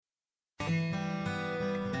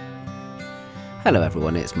Hello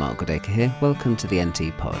everyone, it's Mark Goodacre here. Welcome to the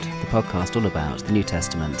NT Pod, the podcast all about the New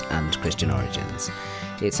Testament and Christian origins.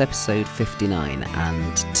 It's episode 59,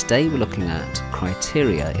 and today we're looking at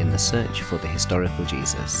criteria in the search for the historical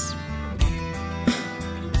Jesus.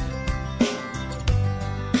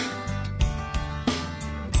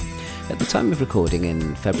 At the time of recording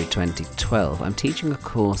in February 2012, I'm teaching a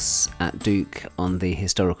course at Duke on the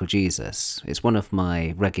historical Jesus. It's one of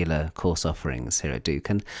my regular course offerings here at Duke,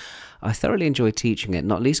 and I thoroughly enjoy teaching it,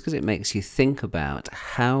 not least because it makes you think about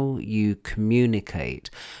how you communicate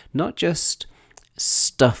not just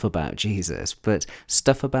stuff about Jesus, but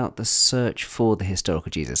stuff about the search for the historical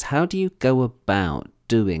Jesus. How do you go about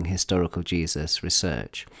doing historical Jesus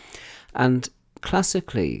research? And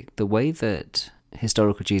classically, the way that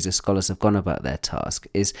historical Jesus scholars have gone about their task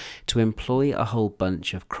is to employ a whole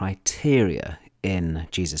bunch of criteria in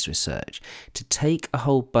Jesus research, to take a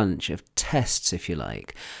whole bunch of tests, if you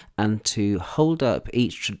like, and to hold up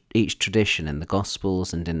each tradition in the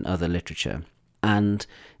Gospels and in other literature, and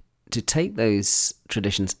to take those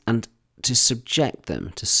traditions and to subject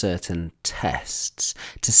them to certain tests,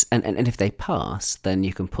 and if they pass, then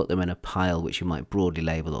you can put them in a pile which you might broadly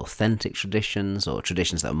label authentic traditions, or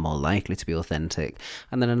traditions that are more likely to be authentic,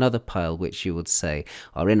 and then another pile which you would say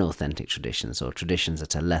are inauthentic traditions, or traditions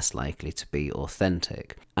that are less likely to be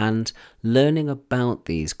authentic. And learning about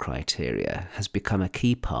these criteria has become a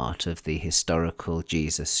key part of the historical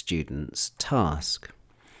Jesus student's task.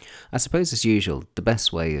 I suppose, as usual, the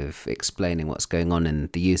best way of explaining what's going on in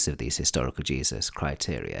the use of these historical Jesus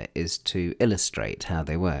criteria is to illustrate how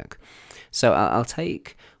they work. So I'll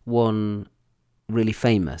take one really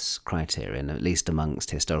famous criterion, at least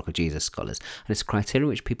amongst historical Jesus scholars, and it's a criterion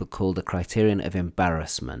which people call the criterion of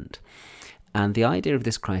embarrassment. And the idea of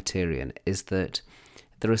this criterion is that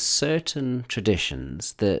there are certain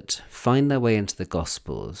traditions that find their way into the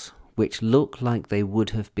Gospels which look like they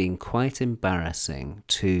would have been quite embarrassing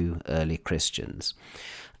to early Christians.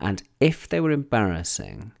 And if they were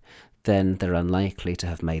embarrassing, then they're unlikely to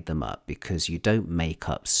have made them up, because you don't make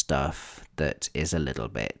up stuff that is a little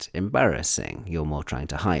bit embarrassing. You're more trying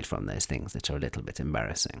to hide from those things that are a little bit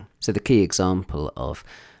embarrassing. So the key example of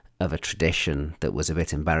a tradition that was a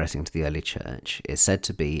bit embarrassing to the early church is said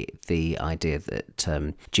to be the idea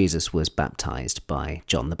that Jesus was baptized by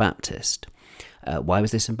John the Baptist. Why was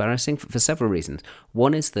this embarrassing? For several reasons.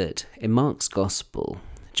 One is that in Mark's Gospel,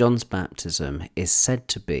 John's baptism is said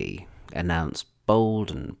to be announced bold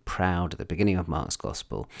and proud at the beginning of Mark's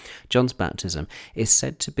Gospel. John's baptism is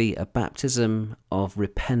said to be a baptism of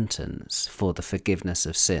repentance for the forgiveness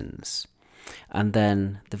of sins. And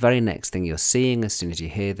then the very next thing you're seeing as soon as you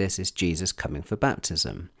hear this is Jesus coming for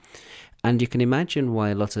baptism. And you can imagine why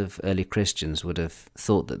a lot of early Christians would have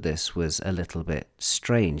thought that this was a little bit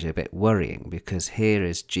strange, a bit worrying, because here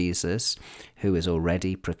is Jesus, who is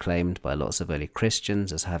already proclaimed by lots of early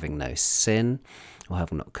Christians as having no sin, or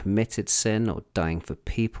having not committed sin, or dying for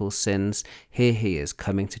people's sins. Here he is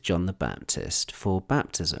coming to John the Baptist for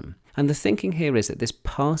baptism. And the thinking here is that this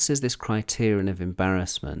passes this criterion of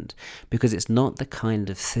embarrassment because it's not the kind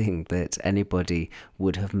of thing that anybody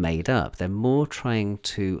would have made up. They're more trying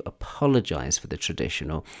to apologize for the tradition,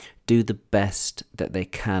 or do the best that they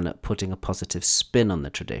can at putting a positive spin on the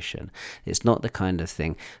tradition. It's not the kind of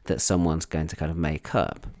thing that someone's going to kind of make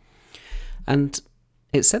up. And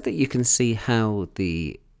it's said that you can see how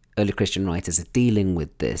the early Christian writers are dealing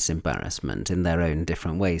with this embarrassment in their own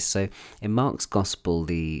different ways. So in Mark's Gospel,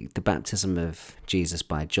 the baptism of Jesus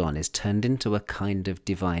by John is turned into a kind of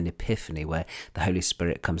divine epiphany where the Holy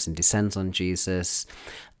Spirit comes and descends on Jesus,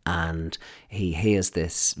 and he hears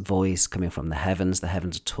this voice coming from the heavens. The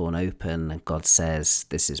heavens are torn open, and God says,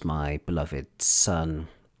 "This is my beloved Son,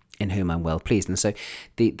 in whom I'm well pleased." And so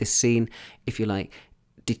the scene, if you like,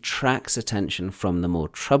 detracts attention from the more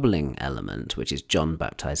troubling element, which is John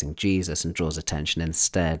baptizing Jesus, and draws attention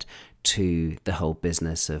instead to the whole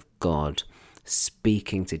business of God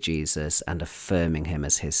speaking to Jesus and affirming him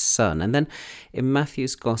as his son. And then in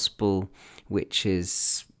Matthew's Gospel, which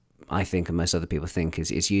is, I think, and most other people think,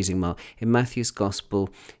 is using Mark, in Matthew's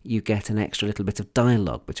Gospel, you get an extra little bit of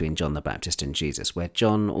dialogue between John the Baptist and Jesus, where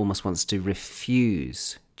John almost wants to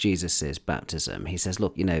refuse Jesus's baptism. He says,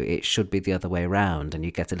 look, it should be the other way around, and you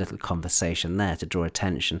get a little conversation there to draw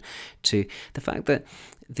attention to the fact that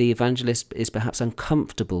the evangelist is perhaps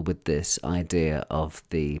uncomfortable with this idea of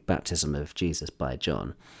the baptism of Jesus by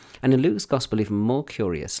John. And in Luke's Gospel, even more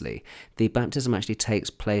curiously, the baptism actually takes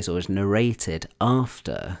place, or is narrated,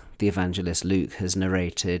 after the evangelist Luke has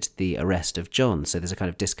narrated the arrest of John. So there's a kind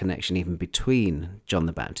of disconnection even between John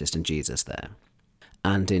the Baptist and Jesus there.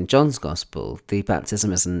 And in John's Gospel, the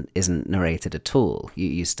baptism isn't narrated at all.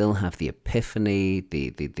 You still have the epiphany, the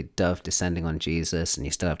dove descending on Jesus, and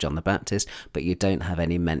you still have John the Baptist, but you don't have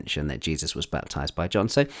any mention that Jesus was baptized by John.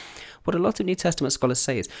 So what a lot of New Testament scholars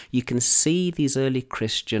say is you can see these early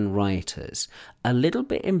Christian writers a little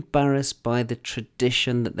bit embarrassed by the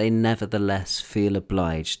tradition that they nevertheless feel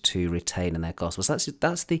obliged to retain in their Gospels.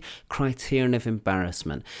 That's the criterion of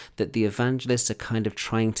embarrassment, that the evangelists are kind of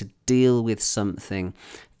trying to deal with something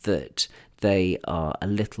that they are a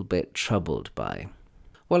little bit troubled by.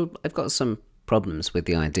 Well, I've got some problems with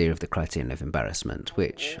the idea of the criterion of embarrassment,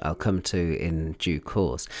 which I'll come to in due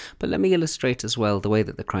course. But let me illustrate as well the way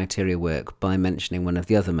that the criteria work by mentioning one of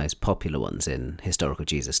the other most popular ones in historical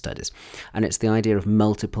Jesus studies, and it's the idea of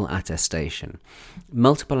multiple attestation.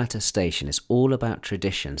 Multiple attestation is all about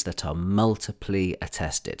traditions that are multiply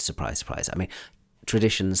attested. Surprise, surprise. I mean,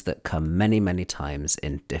 traditions that come many, many times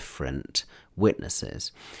in different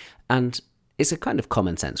witnesses. And it's a kind of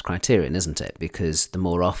common sense criterion, isn't it? Because the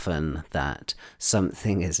more often that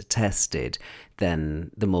something is attested,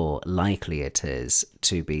 then the more likely it is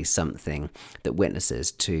to be something that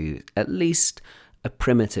witnesses to at least a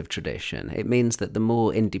primitive tradition. It means that the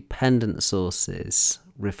more independent sources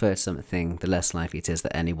refer to something, the less likely it is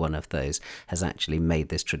that any one of those has actually made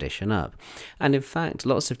this tradition up. And in fact,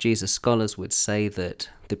 lots of Jesus scholars would say that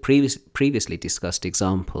the previously discussed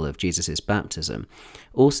example of Jesus' baptism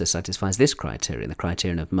also satisfies this criterion, the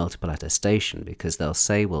criterion of multiple attestation, because they'll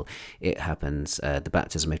say, well, it happens, the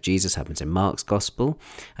baptism of Jesus happens in Mark's Gospel,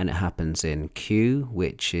 and it happens in Q,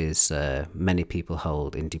 which is many people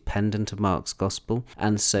hold independent of Mark's Gospel.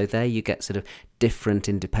 And so there you get sort of different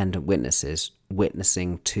independent witnesses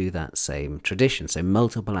witnessing to that same tradition. So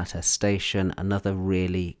multiple attestation, another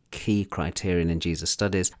really key criterion in Jesus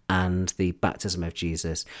studies, and the baptism of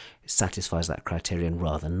Jesus satisfies that criterion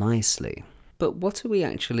rather nicely. But what are we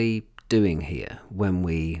actually doing here when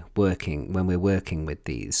we're working with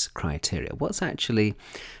these criteria? What's actually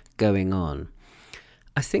going on?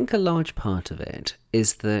 I think a large part of it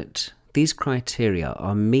is that these criteria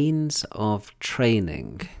are means of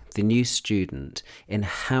training the new student in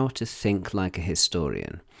how to think like a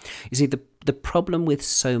historian. You see, the problem with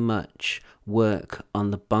so much work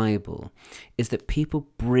on the Bible is that people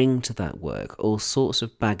bring to that work all sorts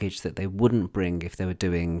of baggage that they wouldn't bring if they were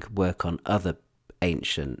doing work on other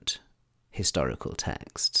ancient historical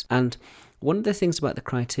texts. And one of the things about the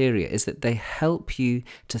criteria is that they help you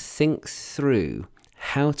to think through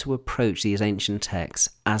how to approach these ancient texts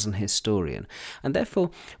as an historian. And therefore,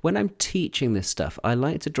 when I'm teaching this stuff, I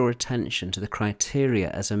like to draw attention to the criteria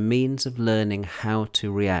as a means of learning how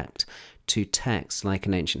to react to texts like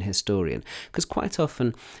an ancient historian. Because quite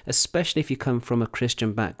often, especially if you come from a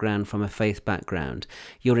Christian background, from a faith background,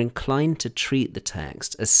 you're inclined to treat the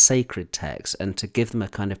text as sacred texts and to give them a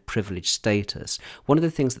kind of privileged status. One of the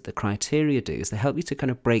things that the criteria do is they help you to kind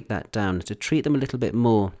of break that down and to treat them a little bit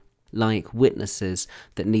more like witnesses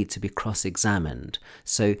that need to be cross-examined.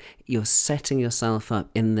 So you're setting yourself up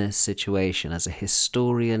in this situation as a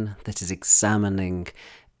historian that is examining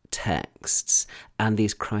texts, and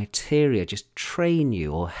these criteria just train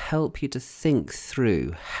you or help you to think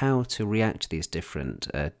through how to react to these different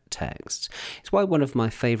texts. It's why one of my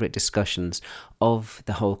favourite discussions of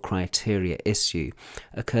the whole criteria issue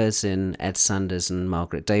occurs in Ed Sanders and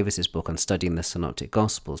Margaret Davis's book on studying the Synoptic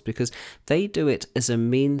Gospels, because they do it as a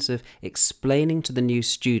means of explaining to the new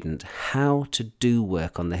student how to do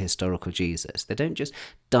work on the historical Jesus. They don't just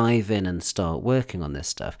dive in and start working on this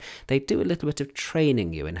stuff. They do a little bit of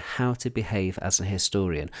training you in how to behave as a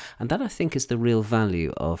historian, and that I think is the real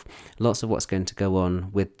value of lots of what's going to go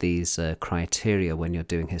on with these criteria when you're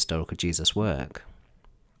doing historical Jesus work.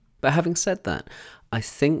 But having said that, I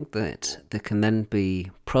think that there can then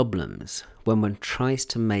be problems when one tries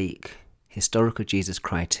to make historical Jesus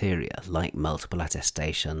criteria, like multiple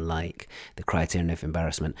attestation, like the criterion of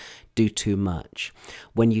embarrassment, do too much.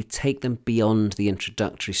 When you take them beyond the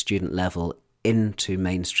introductory student level into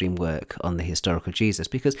mainstream work on the historical Jesus,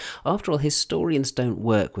 because after all, historians don't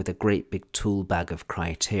work with a great big tool bag of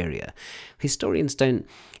criteria. Historians don't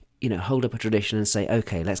hold up a tradition and say,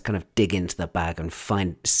 okay, let's kind of dig into the bag and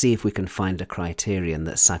see if we can find a criterion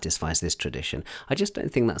that satisfies this tradition. I just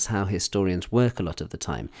don't think that's how historians work a lot of the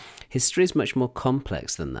time. History is much more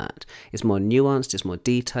complex than that. It's more nuanced, it's more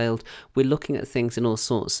detailed. We're looking at things in all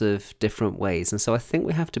sorts of different ways. And so I think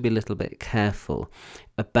we have to be a little bit careful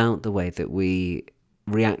about the way that we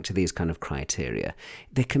react to these kind of criteria,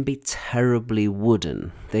 they can be terribly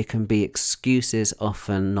wooden. They can be excuses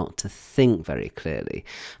often not to think very clearly.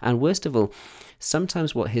 And worst of all,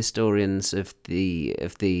 sometimes what historians of the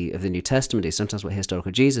New Testament do, sometimes what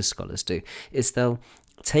historical Jesus scholars do, is they'll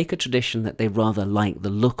take a tradition that they rather like the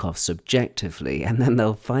look of subjectively, and then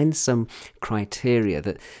they'll find some criteria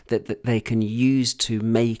that they can use to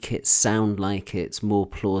make it sound like it's more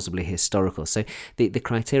plausibly historical. So the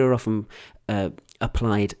criteria are often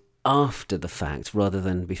applied after the fact rather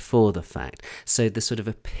than before the fact. So the sort of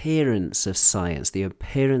appearance of science, the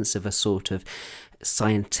appearance of a sort of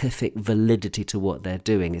scientific validity to what they're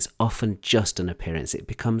doing is often just an appearance. It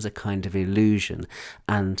becomes a kind of illusion,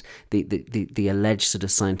 and the alleged sort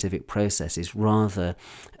of scientific process is rather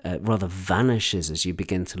vanishes as you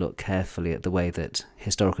begin to look carefully at the way that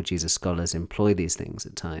historical Jesus scholars employ these things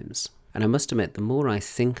at times. And I must admit, the more I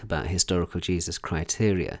think about historical Jesus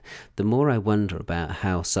criteria, the more I wonder about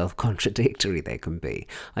how self-contradictory they can be.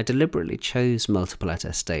 I deliberately chose multiple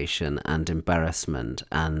attestation and embarrassment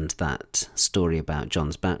and that story about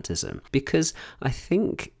John's baptism because I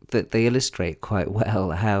think that they illustrate quite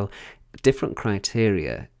well how different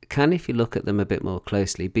criteria can, if you look at them a bit more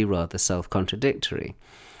closely, be rather self-contradictory.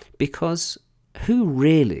 Because who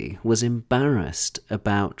really was embarrassed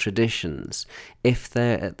about traditions if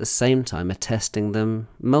they're at the same time attesting them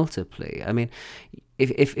multiply? I mean,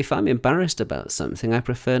 if I'm embarrassed about something, I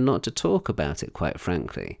prefer not to talk about it, quite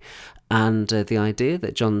frankly. And the idea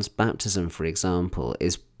that John's baptism, for example,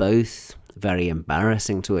 is both very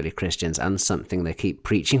embarrassing to early Christians and something they keep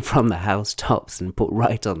preaching from the housetops and put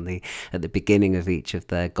right at the beginning of each of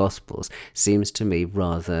their Gospels seems to me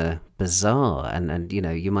rather bizarre, and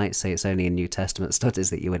you might say it's only in New Testament studies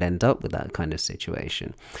that you would end up with that kind of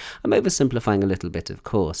situation. I'm oversimplifying a little bit, of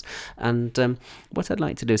course, and what I'd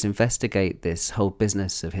like to do is investigate this whole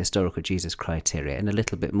business of historical Jesus criteria in a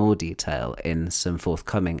little bit more detail in some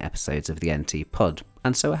forthcoming episodes of the NT Pod.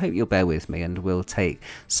 And so I hope you'll bear with me, and we'll take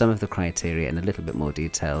some of the criteria in a little bit more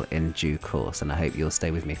detail in due course, and I hope you'll stay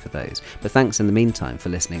with me for those. But thanks in the meantime for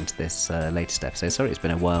listening to this latest episode. Sorry it's been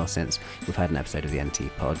a while since we've had an episode of the NT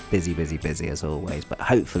Pod. Busy as always, but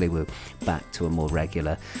hopefully we're back to a more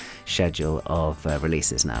regular schedule of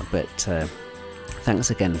releases now. But thanks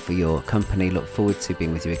again for your company. Look forward to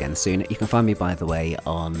being with you again soon. You can find me, by the way,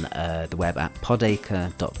 on the web at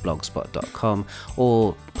podacre.blogspot.com,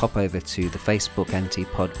 or pop over to the Facebook NT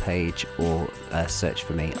Pod page, or search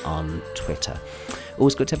for me on Twitter.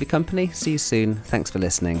 Always good to have your company. See you soon. Thanks for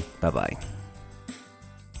listening. Bye-bye.